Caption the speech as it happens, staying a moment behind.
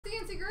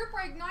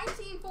break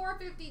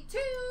 19,452.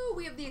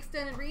 We have the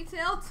extended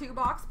retail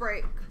 2-box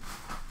break.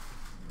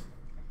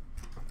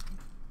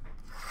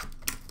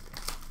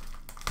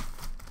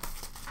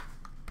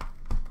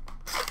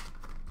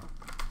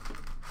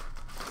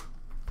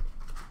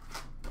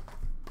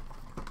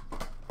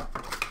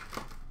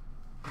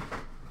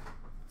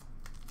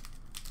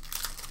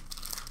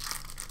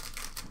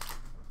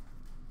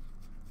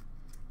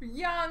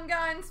 Young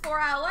Guns for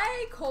LA,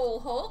 Cole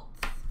Holt.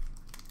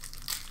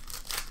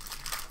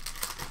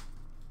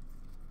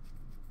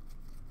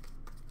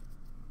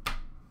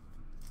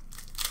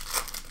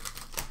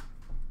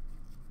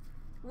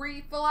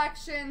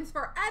 Reflections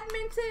for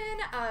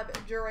Edmonton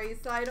of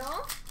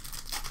Draisaitl.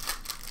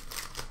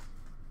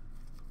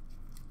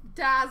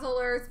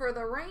 Dazzlers for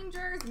the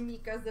Rangers,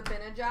 Mika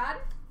Zibanejad.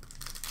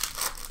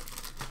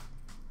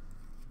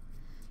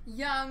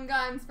 Young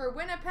Guns for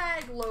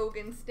Winnipeg,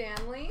 Logan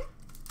Stanley.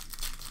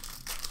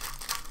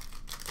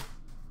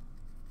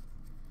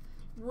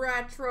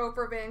 Retro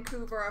for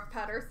Vancouver of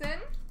Pettersson.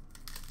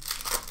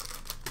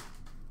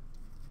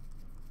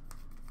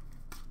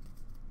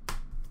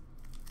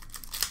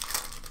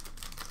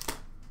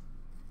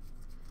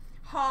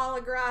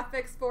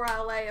 Holographics for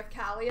LA of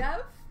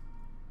Kaliev.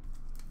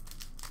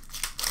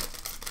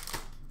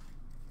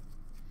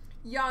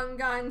 Young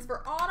Guns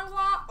for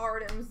Ottawa,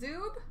 Artem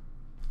Zub.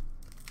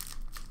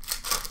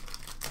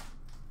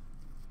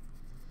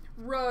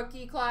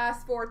 Rookie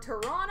class for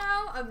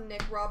Toronto of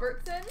Nick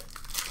Robertson.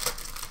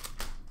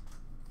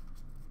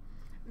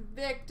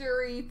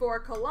 Victory for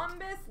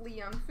Columbus,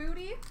 Liam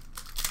Foudy.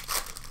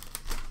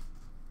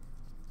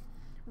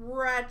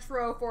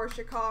 Retro for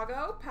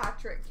Chicago,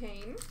 Patrick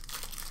Kane.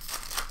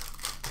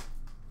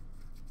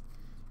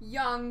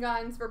 Young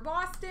Guns for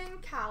Boston,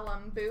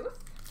 Callum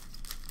Booth.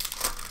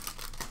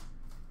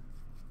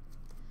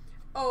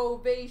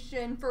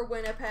 Ovation for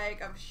Winnipeg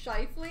of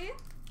Scheifele.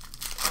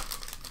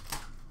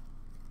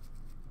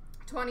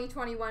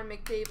 2021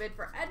 McDavid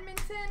for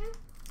Edmonton.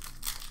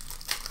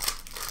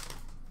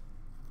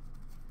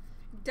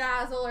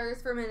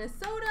 Dazzlers for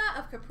Minnesota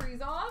of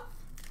Kaprizov.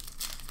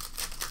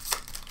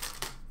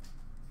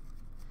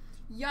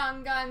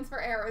 Young Guns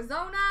for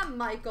Arizona,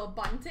 Michael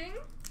Bunting.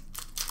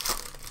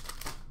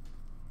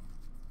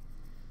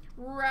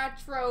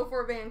 Retro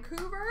for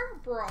Vancouver,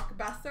 Brock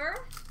Besser.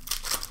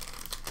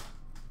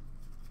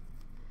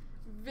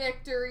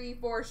 Victory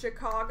for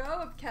Chicago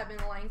of Kevin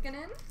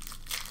Lankinen.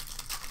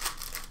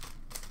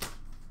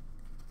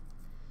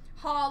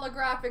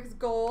 Holographics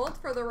Gold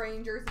for the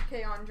Rangers of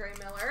K'Andre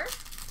Miller.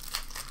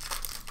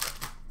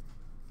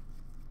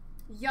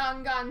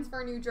 Young Guns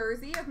for New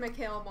Jersey of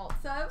Mikhail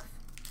Maltsev.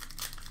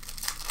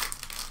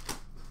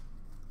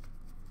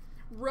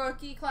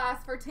 Rookie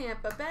class for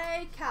Tampa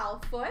Bay,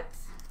 Cal Foote.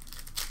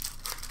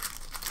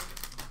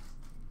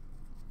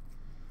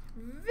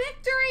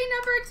 Victory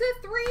number to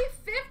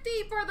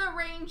 350 for the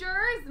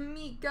Rangers,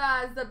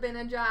 Mika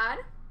Zibanejad.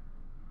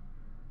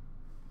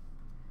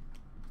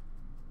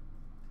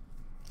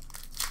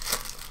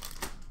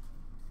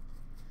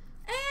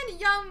 And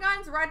Young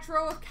Guns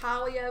Retro of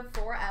Kaliev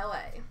for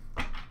LA.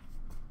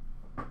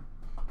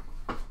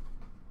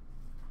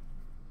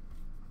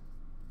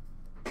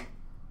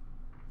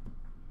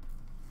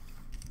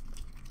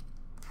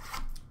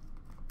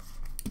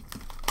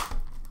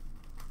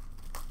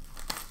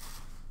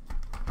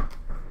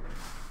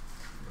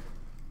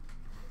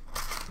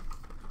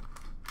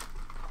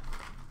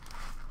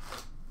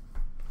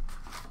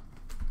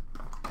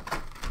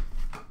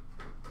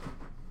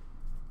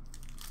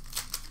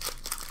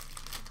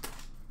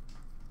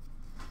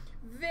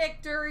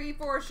 Victory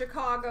for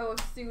Chicago of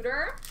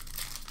Suter.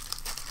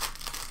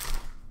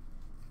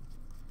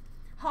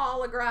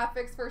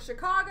 Holographics for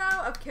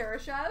Chicago of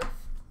Karashev.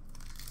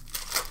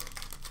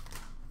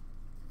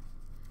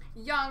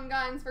 Young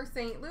Guns for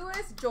St.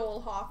 Louis,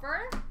 Joel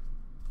Hofer.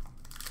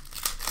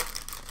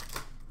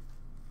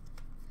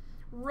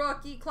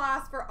 Rookie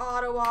class for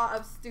Ottawa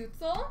of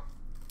Stützle.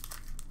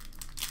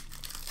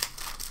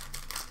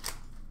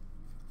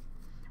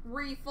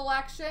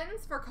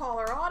 Reflections for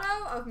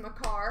Colorado of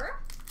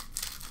Makar.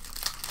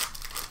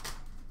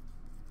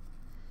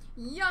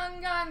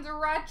 Young Guns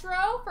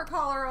Retro for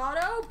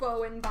Colorado,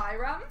 Bowen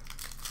Byram.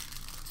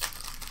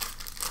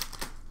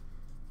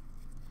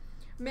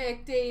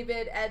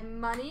 McDavid Ed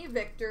Money,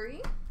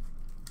 Victory.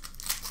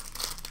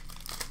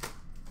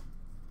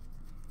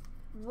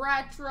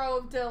 Retro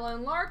of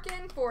Dylan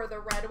Larkin for the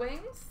Red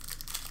Wings.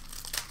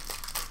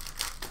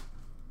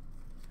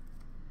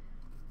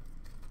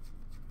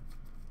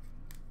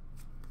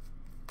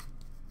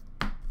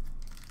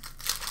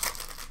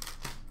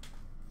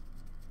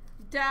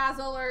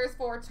 Dazzlers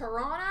for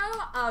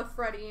Toronto of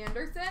Freddie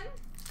Anderson.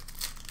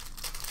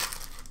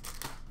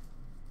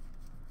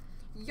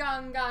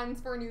 Young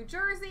Guns for New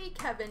Jersey,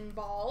 Kevin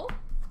Ball.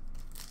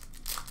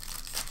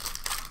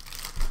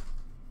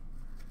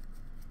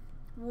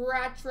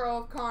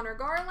 Retro of Connor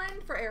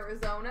Garland for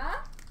Arizona.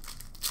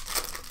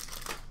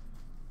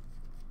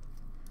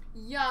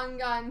 Young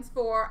Guns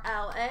for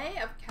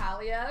LA of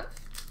Kaliev.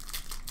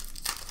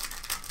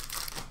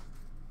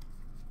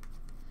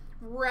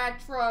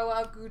 Retro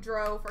of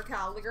Goudreau for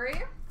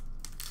Calgary.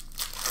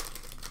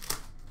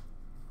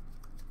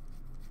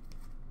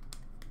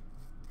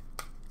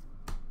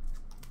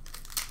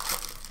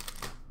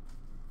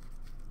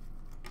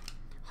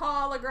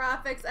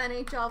 Holographics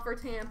NHL for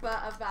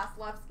Tampa of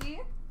Vasilevsky.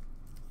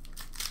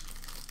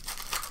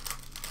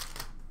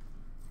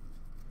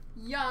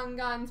 Young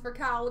Guns for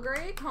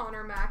Calgary,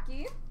 Connor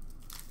Mackey.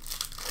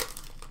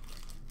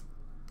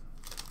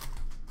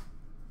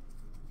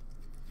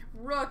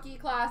 Rookie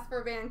class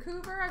for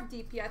Vancouver of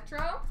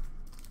DiPietro.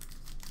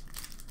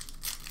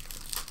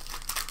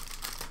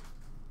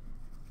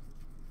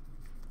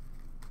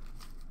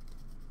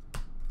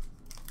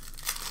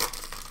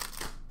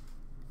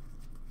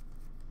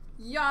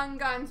 Young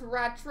Guns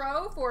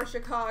Retro for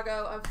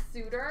Chicago of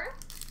Suter.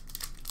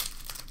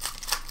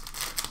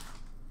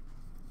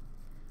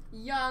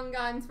 Young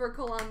Guns for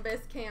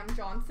Columbus, Cam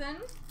Johnson.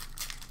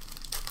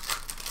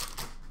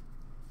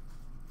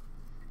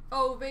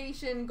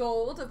 Ovation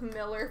Gold of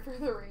Miller for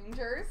the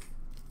Rangers.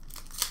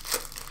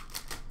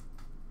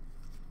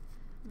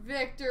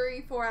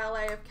 Victory for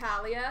LA of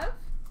Kaliev.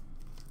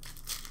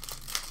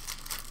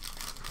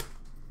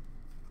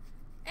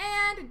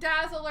 And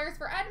Dazzlers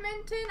for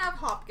Edmonton of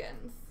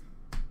Hopkins.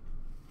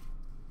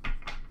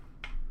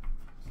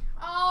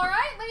 All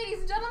right, ladies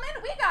and gentlemen,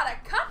 we got a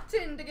cup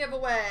tin to give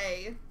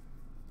away.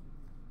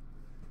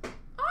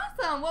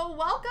 Awesome. Well,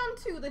 welcome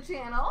to the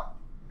channel.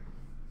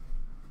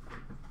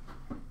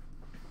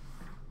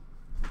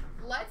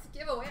 Let's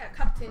give away a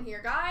cup tin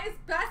here, guys.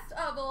 Best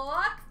of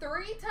luck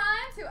 3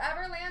 times.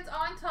 Whoever lands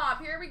on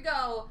top. Here we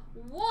go.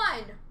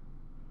 1,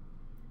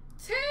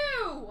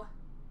 2,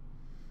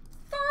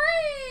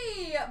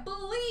 3.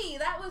 Blee.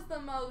 That was the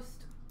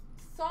most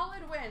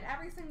solid win.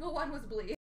 Every single one was Blee.